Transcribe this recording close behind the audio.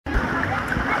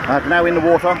Now in the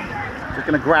water, just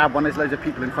going to grab one. There's loads of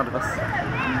people in front of us.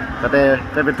 But they're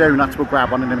the donuts. We'll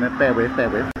grab one in a minute. Bear with.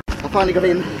 I finally got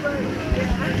in.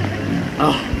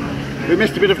 Oh, we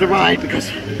missed a bit of the ride because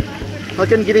I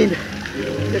couldn't get in. You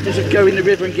have to just go in the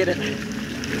river and get it.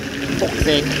 Fuck's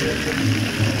sake.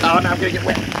 Oh, now I'm going to get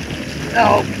wet.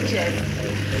 Oh, shit.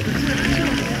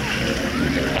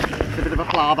 It's a bit of a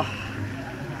palaver,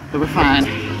 but we're fine.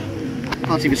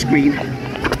 Can't see the screen.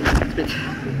 It's a bit.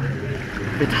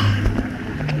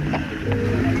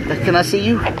 Can I see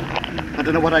you? I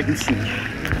don't know what I can see.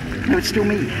 No, it's still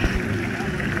me.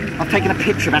 I've taken a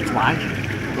picture, that's why.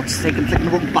 God's sake, I'm clicking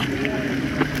the wrong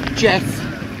button. Jess.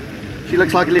 She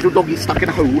looks like a little doggy stuck in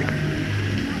a hole.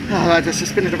 Oh, I just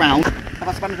spin it around. Have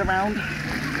I spun it around?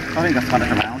 I think I spun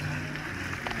it around.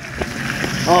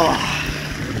 Oh,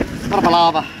 what a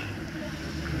palaver.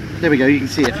 There we go, you can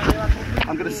see it.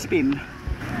 I'm going to spin.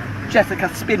 Jessica,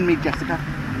 spin me, Jessica.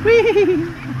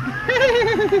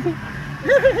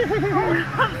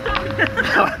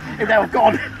 Oh, now I've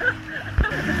gone.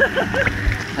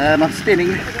 I'm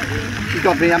spinning. She's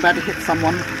got me. I'm about to hit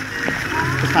someone.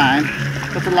 It's fine.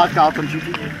 Got the lifeguard on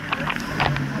duty.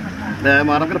 Well,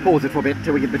 I'm going to pause it for a bit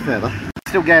till we get a bit further.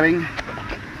 Still going.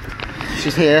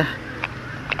 She's here.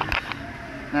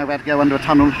 Now we're about to go under a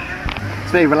tunnel.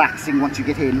 It's very relaxing once you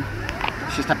get in.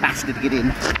 It's just a bastard to get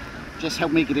in. Just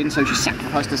help me get in, so she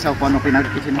sacrificed herself by not being able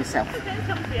to get in herself.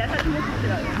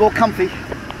 More comfy.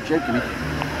 Joking me.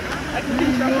 I can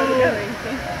finish off where we're going.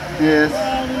 Yes.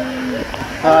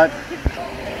 Alright.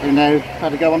 We know how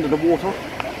to go under the water.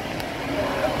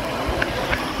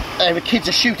 Oh, the kids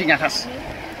are shooting at us.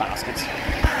 Bastards.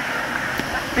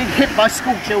 Being hit by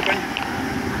school children.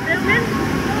 Filming?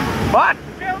 What?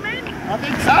 Filming? I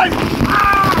think so.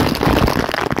 Ah!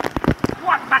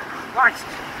 What the Christ?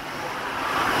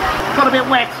 Got a bit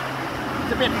wet.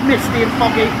 It's a bit misty and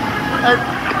foggy. Oh,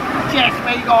 Jess,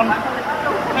 where you gone?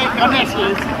 Where you gone? There she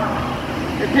is.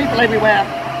 There's people everywhere.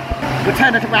 We'll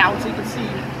turn it around so you can see.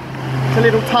 It's a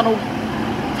little tunnel.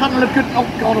 Tunnel of good. Oh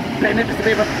God, I'm bending. It's a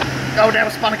bit of a. Oh, now I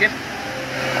spun again.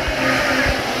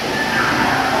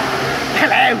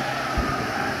 Hello.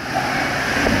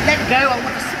 Let go. I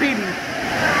want to spin.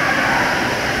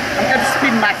 I'm going to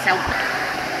spin myself.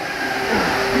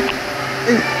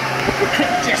 We'll kick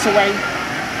Jess away.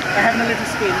 We're having a little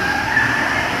spin.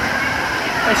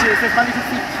 There she is. There's my little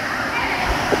feet.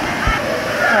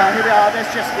 Oh, here we are.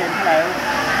 There's Jess again. Hello.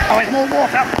 Oh, there's more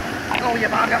water. Oh, you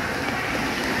bugger.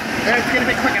 It's getting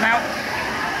a bit quicker now.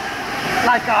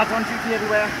 Lifeguards on duty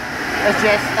everywhere. There's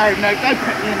Jess. No, don't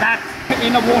put me in that. Put me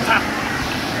in the water.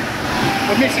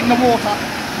 We're missing the water.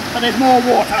 But there's more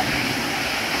water.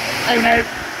 Oh no.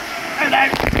 Oh no.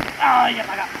 Oh, you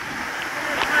bugger.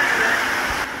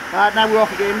 Right, now we're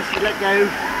off again. She let go.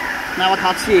 Now I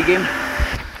can't see again.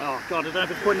 Oh God, I don't know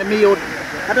if it's pointing at me or...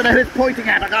 I don't know who it's pointing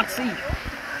at. I can't see.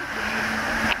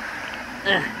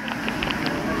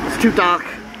 It's too dark.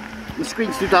 The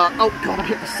screen's too dark. Oh God, I've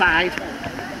hit the side.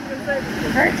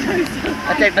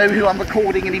 I don't know who I'm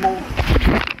recording anymore.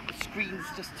 The screen's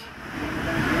just...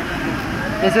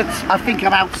 Is it? I think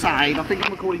I'm outside. I think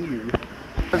I'm recording you.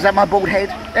 Is that my bald head?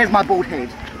 There's my bald head.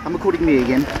 I'm recording me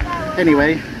again.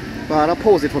 Anyway, but I'll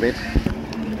pause it for a bit.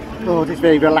 Oh, it's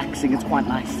very relaxing. It's quite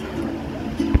nice.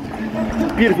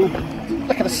 Beautiful.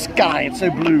 Look at the sky. It's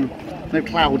so blue. No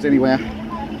clouds anywhere.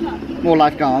 More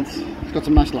lifeguards. It's got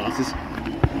some nice glasses.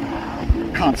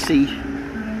 Can't see.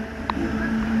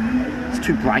 It's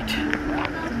too bright.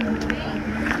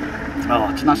 Oh,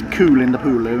 it's nice and cool in the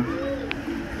pool though.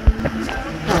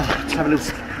 Oh, let's have a little...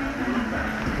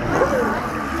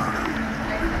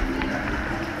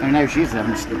 Oh no, she's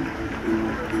having a sleep.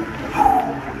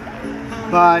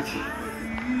 But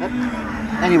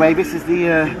anyway, this is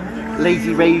the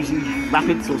Lazy Rosy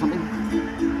Rapids or something.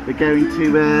 We're going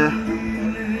to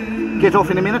get off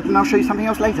in a minute and I'll show you something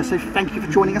else later. So thank you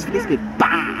for joining us for this bit.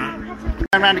 Bye!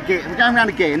 We're going round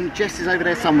again. Jess is over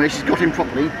there somewhere. She's got in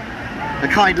properly. A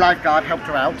kind lifeguard helped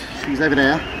her out. She's over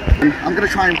there. And I'm going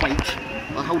to try and wait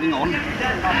while holding on.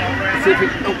 See if we...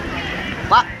 Oh!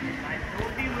 What?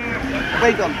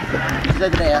 Where you gone? She's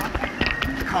over there.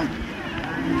 Can't...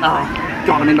 Oh,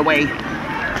 God, I'm in the way.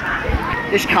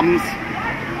 Here she comes.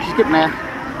 She's getting there.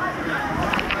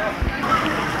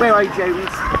 Where are you, Jones?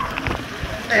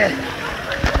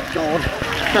 God,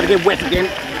 gotta get wet again.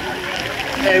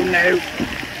 Oh no.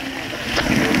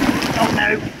 Oh no.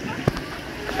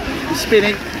 I'm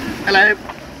spinning. Hello.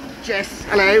 Jess,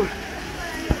 hello.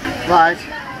 Right,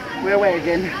 we're away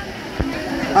again.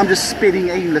 I'm just spinning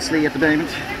aimlessly at the moment.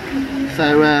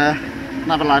 So,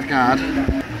 another lifeguard.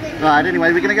 Right,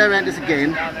 anyway, we're going to go around this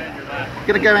again. We're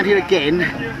going to go around here again,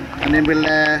 and then we'll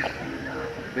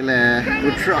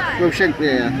We'll try. We'll show.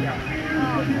 Yeah.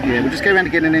 We'll just go around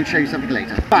again and then show you something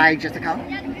later. Bye, Jessica.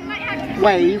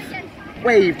 Wave,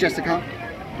 wave, Jessica.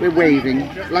 We're waving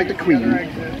like the Queen.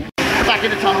 Back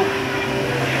in the tunnel.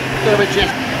 There with Jess.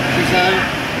 She's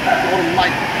on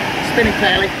mic, spinning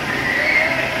fairly.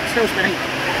 Still spinning.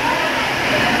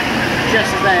 Jess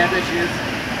is there. There she is.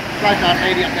 Lifeguard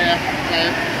lady up there.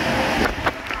 Hello.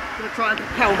 Gonna try and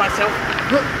propel myself.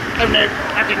 Oh no,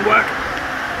 that didn't work.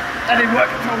 That didn't work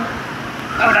at all.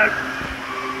 Oh no.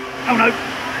 Oh no.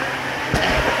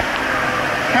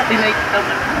 Can't be late. Oh,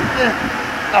 no.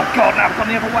 Oh god, now I've gone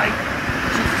the other way.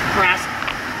 Jesus Christ.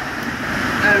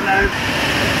 Oh no. I'm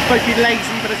supposed to be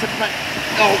lazy, but it's a fact.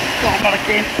 Oh god, not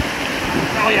again.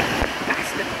 Oh you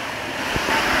bastard.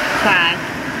 Bang.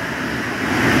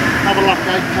 Another luck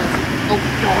go. Oh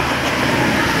god.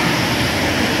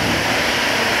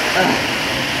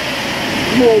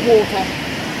 More water.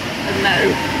 Oh no.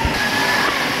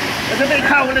 There's a big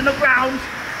hole in the ground.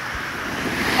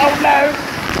 Oh no.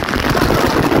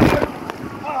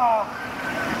 Oh.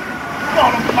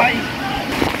 Bottom of me.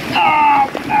 Oh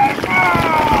no.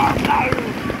 Oh no.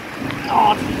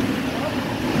 God.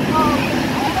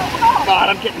 God,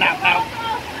 I'm getting out now.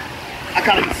 I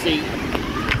can't even see.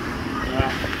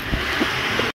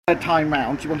 Third time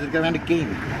round, she wanted to go around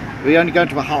again. We're only going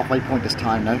to a halfway point this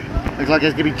time though. Looks like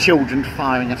there's going to be children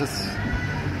firing at us.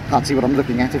 Can't see what I'm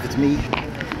looking at if it's me.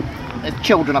 There's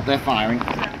children up there firing.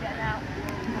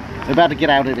 They're about to get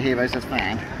out of the Heroes as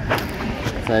fan.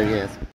 So yes.